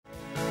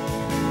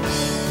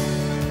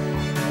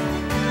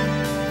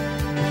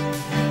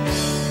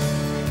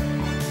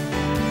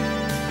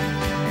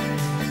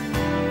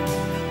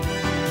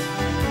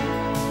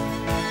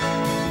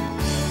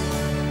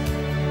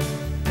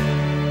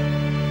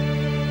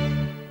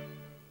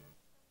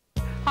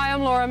Hi,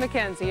 I'm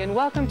McKenzie, and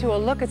welcome to a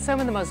look at some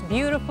of the most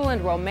beautiful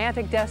and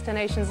romantic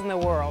destinations in the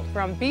world.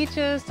 From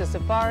beaches to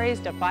safaris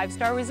to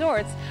five-star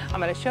resorts, I'm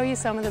going to show you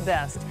some of the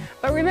best.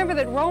 But remember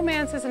that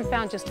romance isn't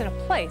found just in a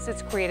place,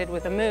 it's created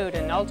with a mood,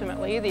 and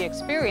ultimately the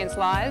experience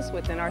lies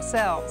within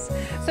ourselves.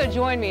 So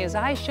join me as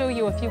I show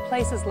you a few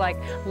places like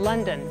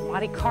London,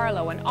 Monte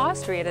Carlo, and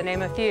Austria, to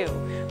name a few.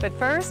 But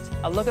first,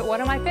 a look at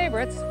one of my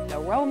favorites, the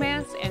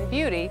romance and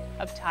beauty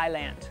of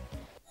Thailand.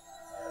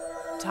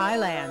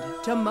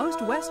 Thailand. To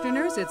most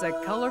Westerners, it's a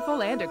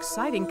colorful and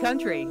exciting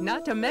country.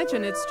 Not to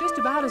mention, it's just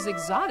about as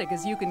exotic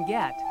as you can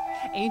get.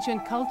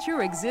 Ancient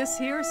culture exists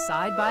here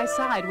side by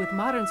side with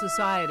modern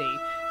society,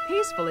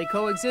 peacefully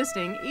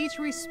coexisting, each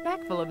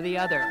respectful of the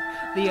other.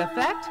 The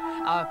effect?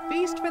 A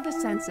feast for the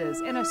senses,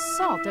 an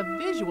assault of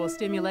visual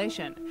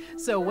stimulation.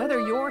 So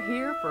whether you're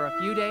here for a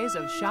few days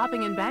of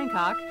shopping in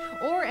Bangkok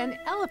or an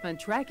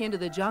elephant trek into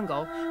the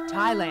jungle,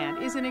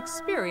 Thailand is an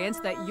experience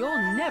that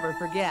you'll never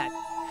forget.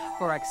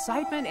 For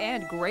excitement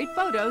and great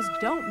photos,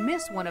 don't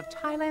miss one of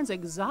Thailand's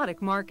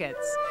exotic markets,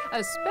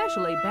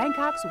 especially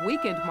Bangkok's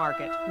weekend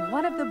market,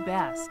 one of the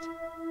best.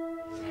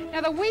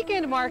 Now, the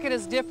weekend market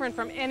is different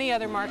from any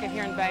other market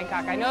here in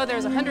Bangkok. I know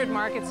there's 100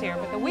 markets here,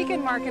 but the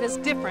weekend market is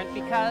different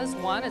because,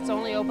 one, it's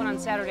only open on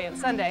Saturday and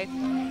Sunday,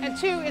 and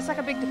two, it's like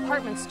a big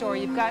department store.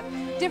 You've got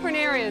different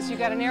areas. You've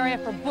got an area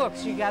for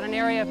books, you've got an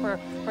area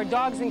for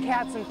dogs and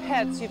cats and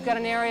pets, you've got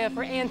an area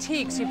for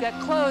antiques, you've got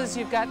clothes,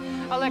 you've got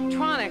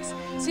electronics.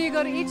 So you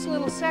go to each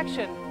little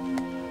section.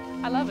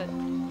 I love it.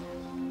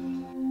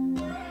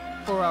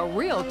 For a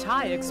real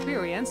Thai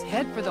experience,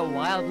 head for the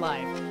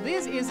wildlife.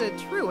 This is a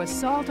true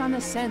assault on the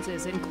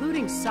senses,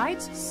 including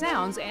sights,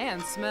 sounds,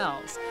 and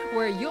smells,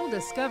 where you'll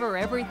discover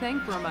everything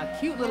from a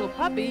cute little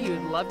puppy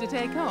you'd love to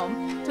take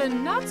home to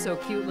not so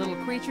cute little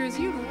creatures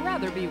you'd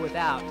rather be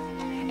without.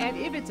 And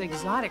if it's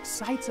exotic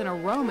sights and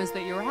aromas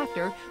that you're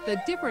after,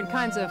 the different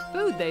kinds of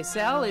food they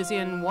sell is,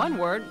 in one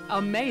word,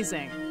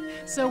 amazing.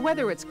 So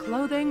whether it's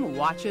clothing,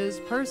 watches,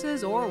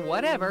 purses, or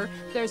whatever,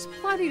 there's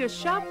plenty to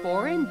shop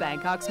for in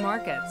Bangkok's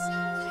markets.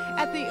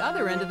 At the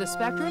other end of the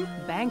spectrum,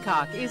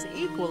 Bangkok is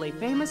equally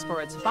famous for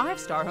its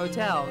five-star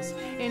hotels.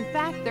 In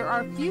fact, there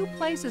are few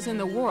places in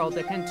the world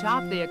that can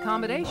top the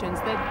accommodations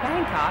that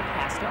Bangkok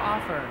has to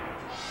offer.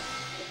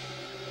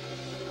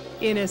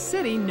 In a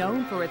city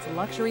known for its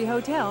luxury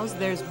hotels,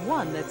 there's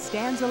one that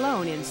stands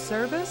alone in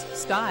service,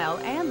 style,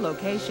 and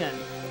location.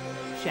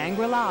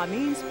 Shangri-La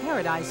means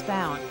paradise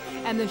found,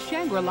 and the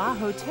Shangri-La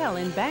Hotel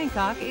in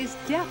Bangkok is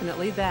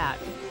definitely that.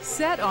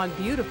 Set on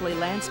beautifully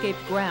landscaped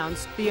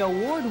grounds, the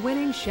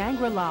award-winning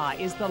Shangri-La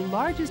is the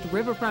largest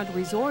riverfront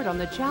resort on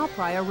the Chao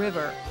Phraya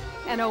River,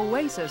 an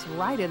oasis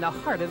right in the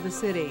heart of the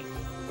city.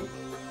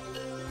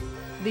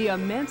 The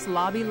immense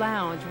lobby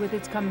lounge with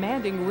its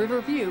commanding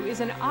river view is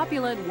an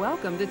opulent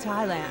welcome to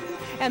Thailand,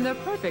 and the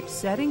perfect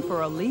setting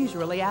for a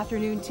leisurely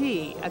afternoon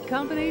tea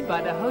accompanied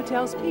by the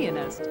hotel's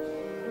pianist.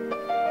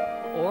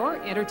 Or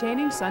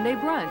entertaining Sunday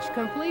brunch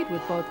complete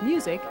with both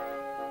music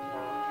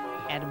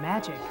and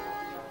magic.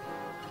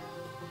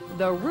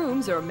 The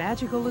rooms are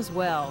magical as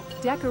well,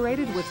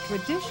 decorated with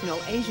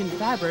traditional Asian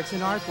fabrics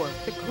and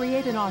artwork that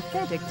create an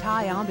authentic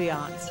Thai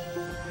ambiance.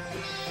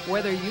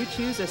 Whether you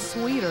choose a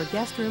suite or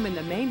guest room in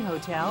the main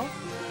hotel,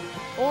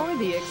 or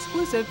the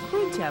exclusive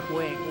Krutep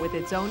wing with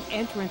its own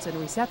entrance and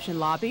reception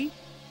lobby,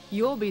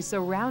 you'll be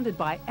surrounded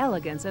by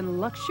elegance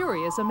and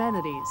luxurious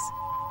amenities,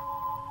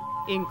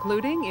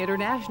 including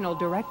international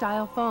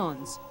direct-dial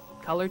phones,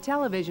 color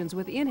televisions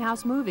with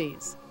in-house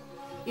movies,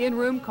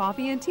 in-room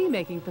coffee and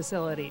tea-making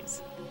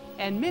facilities,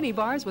 and mini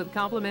bars with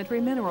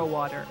complimentary mineral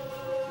water.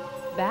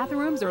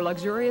 Bathrooms are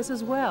luxurious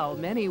as well,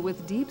 many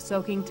with deep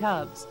soaking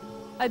tubs,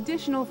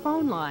 additional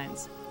phone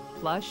lines,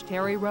 plush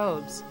terry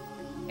robes,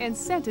 and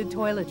scented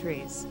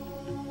toiletries.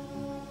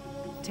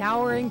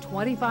 Towering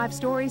 25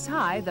 stories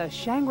high, the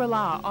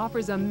Shangri-La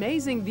offers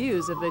amazing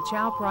views of the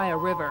Chao Phraya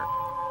River,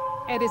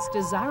 and its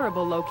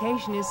desirable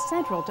location is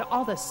central to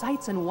all the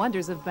sights and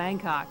wonders of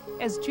Bangkok,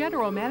 as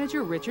General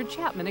Manager Richard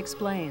Chapman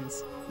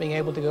explains. Being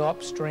able to go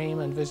upstream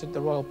and visit the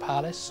Royal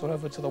Palace, or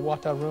over to the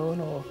Wat Arun,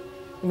 or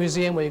the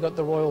museum where you've got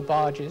the royal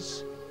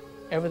barges,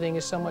 everything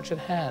is so much at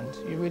hand.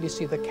 You really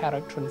see the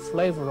character and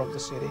flavor of the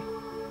city,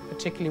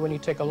 particularly when you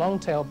take a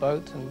long-tail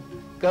boat and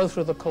go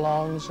through the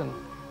kolongs and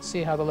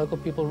see how the local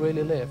people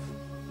really live.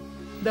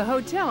 The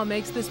hotel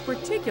makes this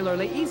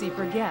particularly easy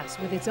for guests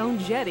with its own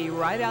jetty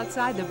right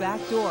outside the back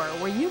door,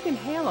 where you can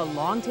hail a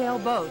long-tail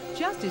boat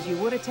just as you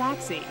would a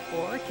taxi,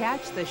 or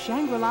catch the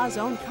Shangri-La's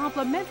own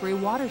complimentary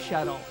water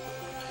shuttle.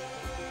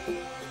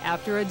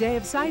 After a day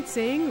of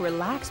sightseeing,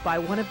 relax by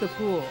one of the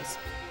pools,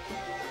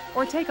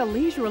 or take a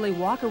leisurely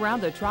walk around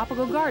the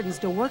tropical gardens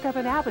to work up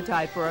an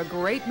appetite for a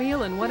great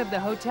meal in one of the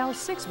hotel's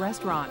 6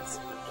 restaurants.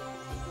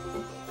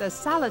 The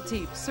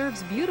Salateep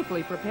serves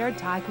beautifully prepared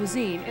Thai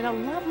cuisine in a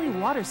lovely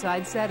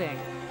waterside setting.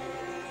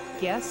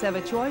 Guests have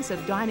a choice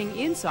of dining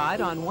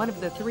inside on one of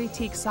the 3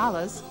 teak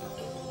salas,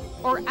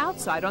 or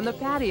outside on the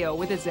patio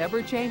with its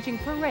ever-changing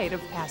parade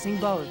of passing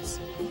boats.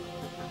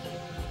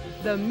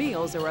 The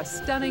meals are a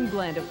stunning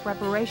blend of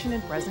preparation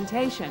and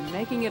presentation,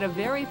 making it a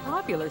very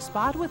popular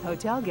spot with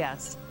hotel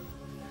guests.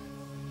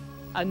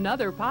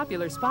 Another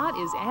popular spot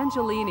is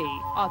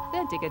Angelini.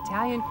 Authentic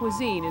Italian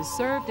cuisine is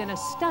served in a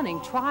stunning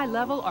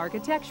tri-level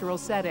architectural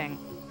setting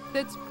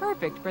that's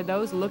perfect for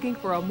those looking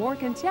for a more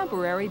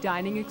contemporary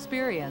dining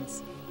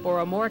experience.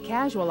 For a more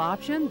casual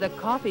option, the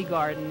Coffee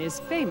Garden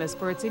is famous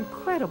for its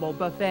incredible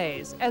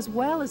buffets, as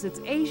well as its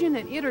Asian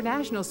and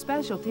international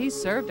specialties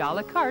served a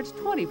la carte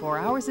 24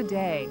 hours a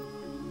day.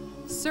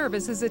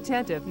 Service is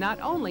attentive not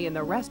only in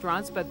the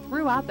restaurants but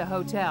throughout the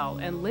hotel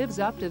and lives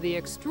up to the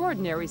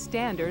extraordinary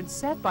standards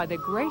set by the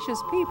gracious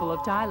people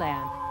of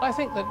Thailand. I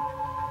think that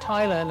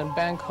Thailand and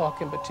Bangkok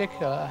in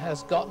particular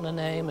has gotten a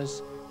name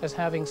as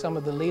having some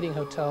of the leading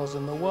hotels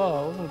in the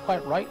world, and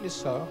quite rightly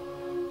so,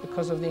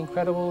 because of the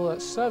incredible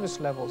service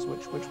levels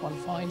which one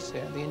finds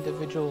here, the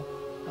individual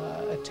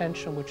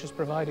attention which is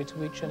provided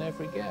to each and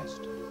every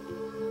guest.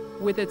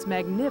 With its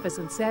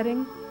magnificent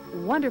setting,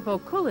 wonderful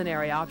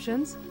culinary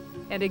options,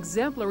 and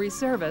exemplary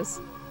service,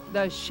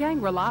 the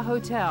Shangri-La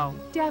Hotel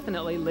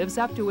definitely lives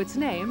up to its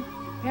name,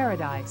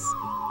 Paradise.